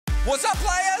What's up,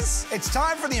 players? It's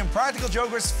time for the Impractical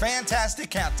Jokers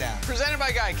Fantastic Countdown. Presented by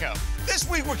Geico. This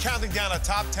week, we're counting down our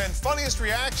top 10 funniest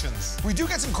reactions. We do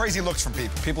get some crazy looks from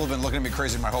people. People have been looking at me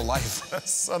crazy my whole life.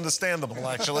 That's understandable,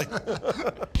 actually.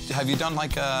 Have you done,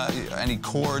 like, any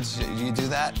chords? Do you do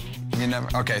that? You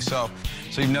never? Okay, so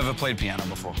you've never played piano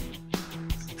before?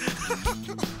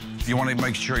 You want to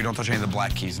make sure you don't touch any of the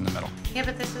black keys in the middle. Yeah,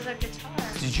 but this is a guitar.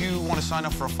 Did you want to sign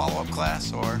up for a follow-up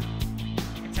class, or?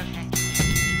 It's okay.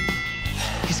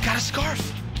 He's got a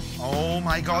scarf. Oh,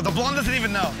 my God. The blonde doesn't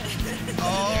even know.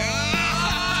 Oh.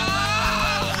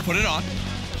 Put it on.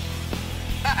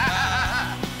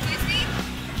 Excuse me?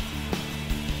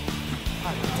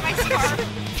 My scarf.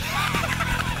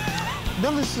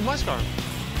 No, this is my scarf.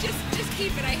 Just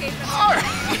keep it. I hate that. All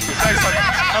right. Thanks, buddy.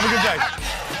 Have a good day.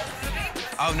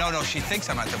 Oh, no, she thinks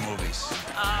I'm at the movies.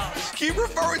 Oh. Keep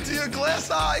referring to your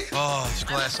glass eye. Oh, this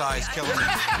glass eye is killing me.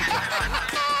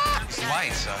 These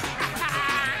lights,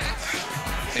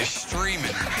 they're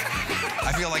streaming.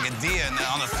 I feel like a deer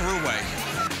on the thruway.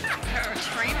 You're a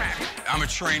train wreck. I'm a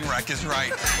train wreck, is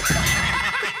right.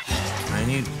 I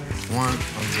need one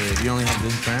of the... You only have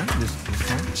this brand? This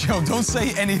brand? Joe, don't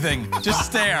say anything. Just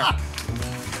stare.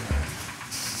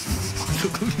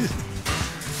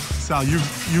 Sal, you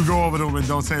go over to him and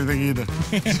don't say anything either.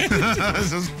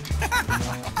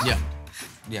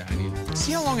 Yeah, I need...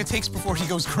 See how long it takes before he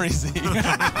goes crazy.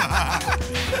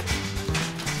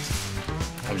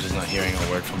 I'm just not hearing a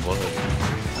word from both of you.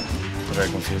 I'm very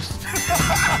confused.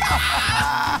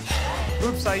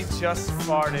 Oops, I just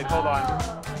farted. Hold on.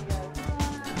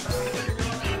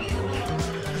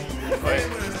 Wait.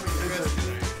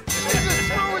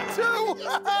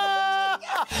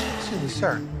 Excuse me,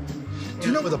 sir. Do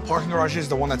you know where the parking garage is,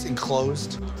 the one that's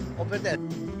enclosed? Over there.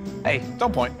 Hey,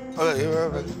 don't point.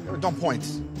 Don't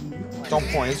point. Don't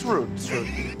point. It's rude. It's rude.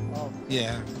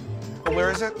 Yeah. But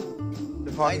where is it?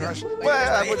 The parking garage?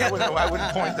 Well, I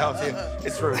wouldn't point out to you.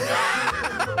 It's rude.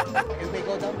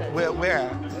 Where?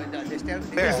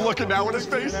 He's looking now with his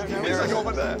face. He's like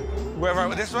over there.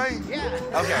 Wherever, this way? Yeah.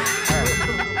 Okay.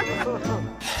 All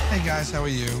right. Hey, guys, how are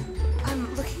you?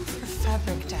 I'm looking for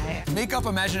fabric dye. Make up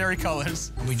imaginary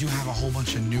colors. We do have a whole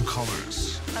bunch of new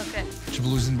colors. Oh, good.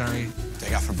 Jablusenberry. They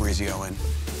got Fabrizio in.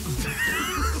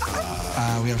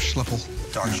 We have Schlippel.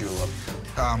 Dark Julep.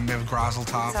 We have Grazel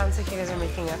Top. Sounds like you guys are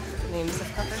making up names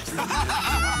of colors.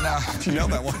 No. You know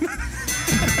that one.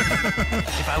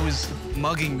 If I was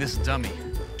mugging this dummy,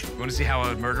 you want to see how I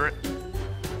would murder it?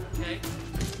 Okay.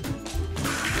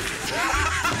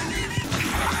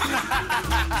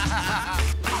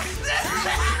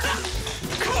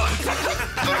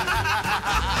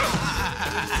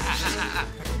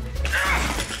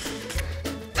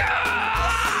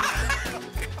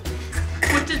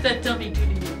 What did that dummy do to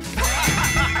you?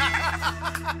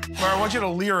 Murr, I want you to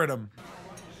leer at him.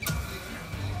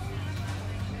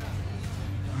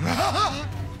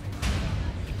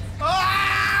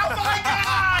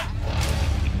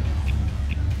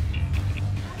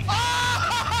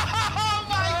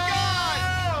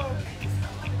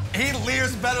 He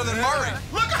leers better than Murray.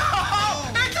 Look!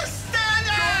 Oh, it's a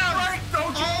stand-out!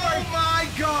 Don't you break! Oh, my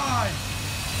God!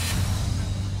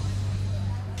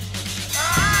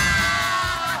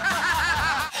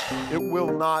 It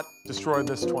will not destroy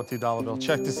this $20 bill.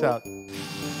 Check this out.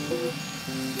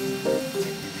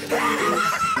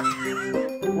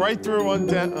 Right through,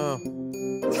 undent.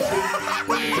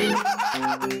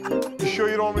 You sure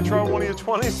you don't want me to try one of your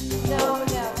 20s? No.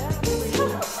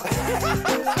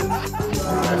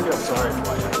 I feel sorry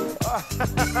for you.